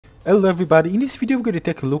Hello everybody, in this video we're going to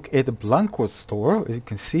take a look at the BLANKOS store. As you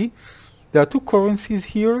can see, there are two currencies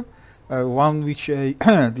here, one which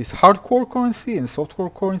this hardcore currency and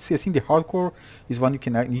softcore currency. I think the hardcore is one you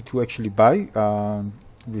can need to actually buy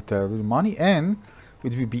with real money, and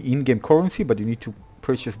it will be in-game currency, but you need to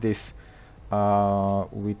purchase this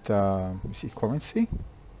with let me see, currency.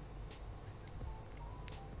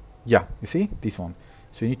 Yeah, you see this one,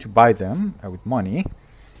 so you need to buy them with money.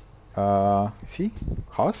 See,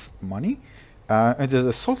 cost money, and there's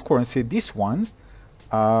a soft currency, these ones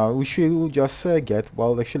which you just get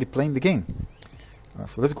while actually playing the game.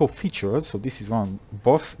 So let's go features. So this is one,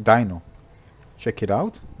 boss dino, check it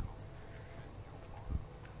out.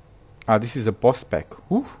 This is a boss pack.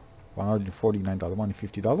 Ooh, $149,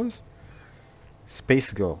 $150.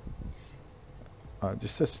 Space girl.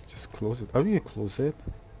 Just close it. How do you close it?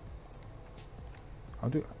 How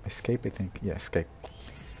do you escape? I think, yeah, escape.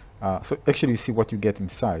 So actually you see what you get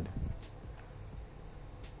inside.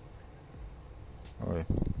 Alright.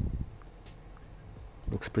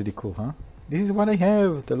 Looks pretty cool, huh? This is what I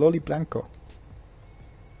have, the Loli Blanco.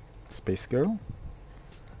 Space girl.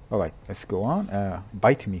 Alright, let's go on.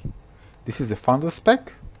 Bite me. This is the Founder's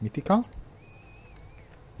Pack, mythical.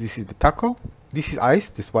 This is the taco. This is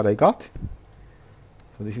ice, this is what I got.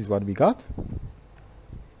 So this is what we got.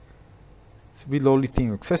 With Loli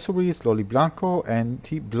theme accessories, Loli Blanco, and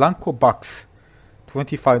the Blanko box,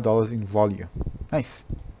 $25 in value. Nice.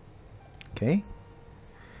 Okay.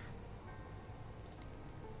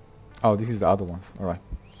 Oh, this is the other ones. All right.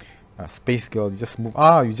 Space girl, you just move.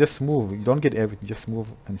 You just move. You don't get everything. Just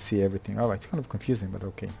move and see everything. All right. It's kind of confusing, but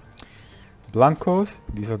okay. Blankos.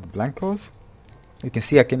 These are the Blankos. You can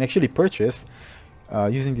see I can actually purchase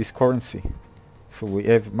using this currency. So we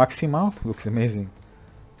have Maxima. Looks amazing.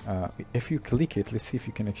 If you click it, let's see if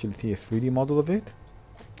you can actually see a 3D model of it.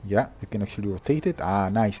 Yeah, you can actually rotate it.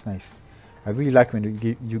 Nice, nice. I really like when they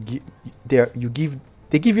give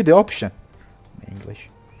you the option. English.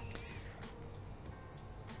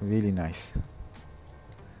 Really nice.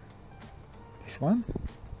 This one.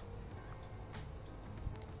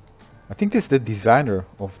 I think this is the designer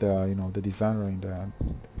of the, the designer in the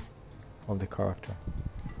of the character.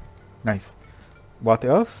 Nice. What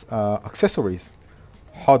else? Accessories.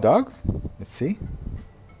 Hot dog. Let's see.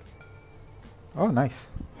 Oh, nice.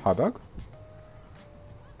 Hot dog.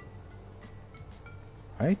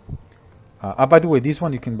 Right. By the way, this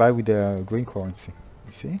one you can buy with the green currency.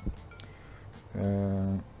 You see.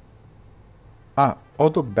 Hot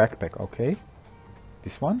dog backpack. Okay.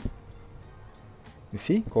 This one. You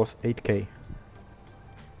see, costs 8K.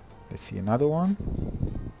 Let's see another one.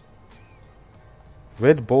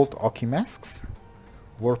 Red Bolt hockey masks.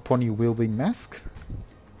 War pony wielding masks.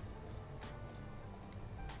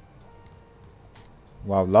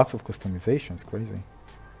 Wow, lots of customizations, crazy.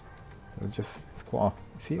 So just cool.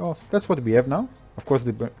 See, that's what we have now. Of course,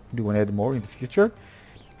 they do want to add more in the future.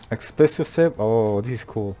 Express yourself. Oh, this is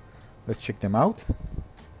cool. Let's check them out. You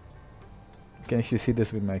can actually see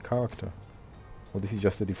this with my character. Oh, this is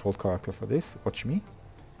just the default character for this. Watch me.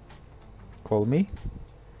 Call me.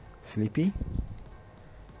 Sleepy.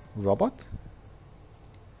 Robot.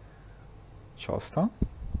 Charleston.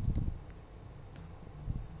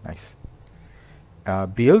 Nice.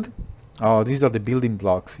 Build. These are the building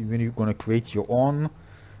blocks when you're gonna create your own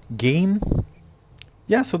game.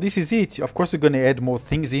 Yeah, so this is it. Of course, you're gonna add more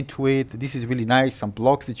things into it. This is really nice. Some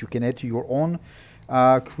blocks that you can add to your own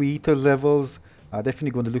creator levels.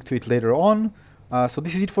 Definitely going to look to it later on. So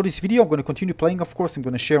this is it for this video. I'm going to continue playing. Of course, I'm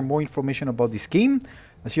going to share more information about this game.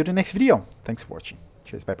 I'll see you in the next video. Thanks for watching.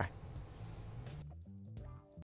 Cheers. Bye bye.